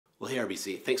Well, hey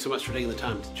RBC, thanks so much for taking the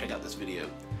time to check out this video.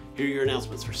 Here are your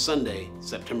announcements for Sunday,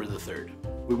 September the 3rd.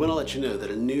 We want to let you know that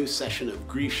a new session of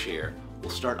Grief Share will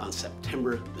start on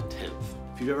September the 10th.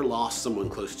 If you've ever lost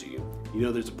someone close to you, you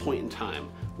know there's a point in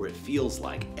time where it feels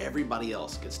like everybody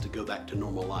else gets to go back to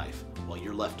normal life while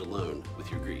you're left alone with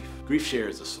your grief. Grief Share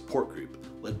is a support group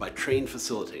led by trained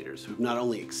facilitators who've not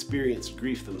only experienced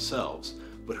grief themselves,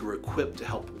 but who are equipped to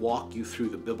help walk you through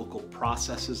the biblical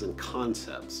processes and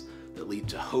concepts that lead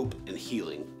to hope and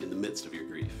healing in the midst of your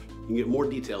grief. You can get more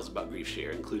details about Grief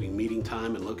Share, including meeting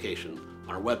time and location,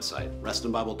 on our website,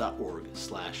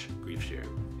 restonbible.org/griefshare.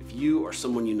 If you or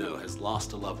someone you know has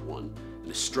lost a loved one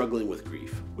and is struggling with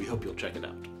grief, we hope you'll check it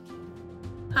out.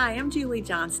 Hi, I'm Julie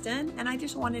Johnston, and I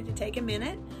just wanted to take a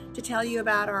minute to tell you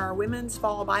about our Women's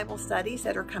Fall Bible Studies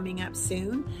that are coming up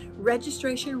soon.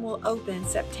 Registration will open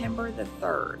September the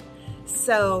 3rd.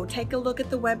 So take a look at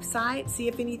the website, see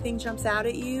if anything jumps out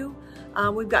at you.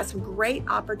 We've got some great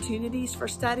opportunities for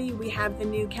study. We have the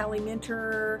new Kelly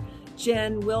Minter,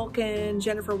 Jen Wilkin,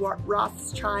 Jennifer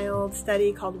Rothschild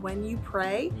study called When You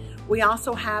Pray. We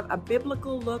also have a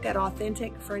biblical look at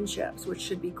authentic friendships, which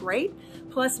should be great,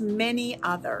 plus many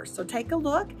others. So take a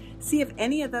look, see if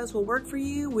any of those will work for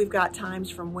you. We've got times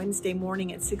from Wednesday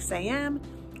morning at 6 a.m.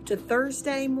 to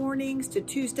Thursday mornings to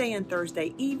Tuesday and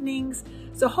Thursday evenings.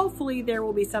 So hopefully there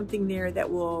will be something there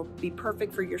that will be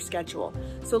perfect for your schedule.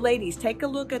 So ladies, take a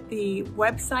look at the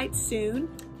website soon,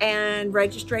 and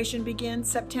registration begins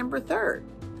September 3rd.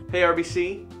 Hey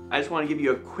RBC, I just want to give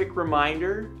you a quick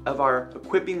reminder of our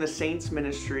Equipping the Saints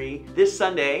ministry. This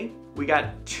Sunday, we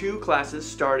got 2 classes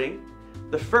starting.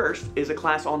 The first is a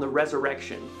class on the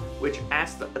resurrection, which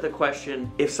asks the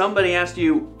question, if somebody asked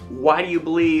you, why do you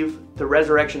believe the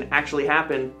resurrection actually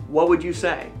happened, what would you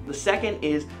say? The second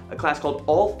is a class called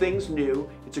All Things New.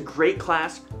 It's a great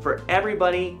class for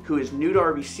everybody who is new to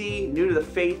RBC, new to the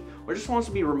faith, or just wants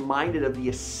to be reminded of the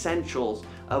essentials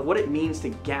of what it means to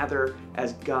gather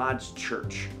as God's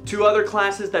church. 2 other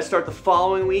classes that start the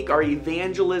following week are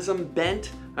Evangelism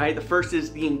Bent. All right, the first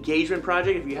is the Engagement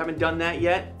Project. If you haven't done that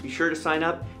yet, be sure to sign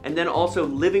up. And then also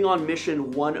Living on Mission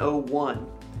 101.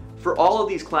 For all of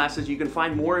these classes, you can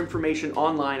find more information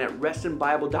online at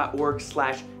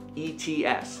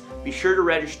restonbible.org/ETS. Be sure to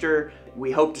register.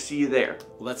 We hope to see you there.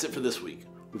 Well, that's it for this week.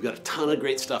 We've got a ton of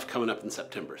great stuff coming up in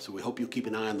September, so we hope you'll keep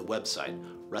an eye on the website,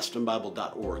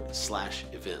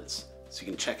 restonbible.org/events, so you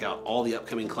can check out all the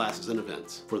upcoming classes and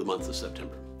events for the month of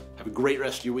September. Have a great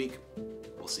rest of your week.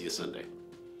 We'll see you Sunday.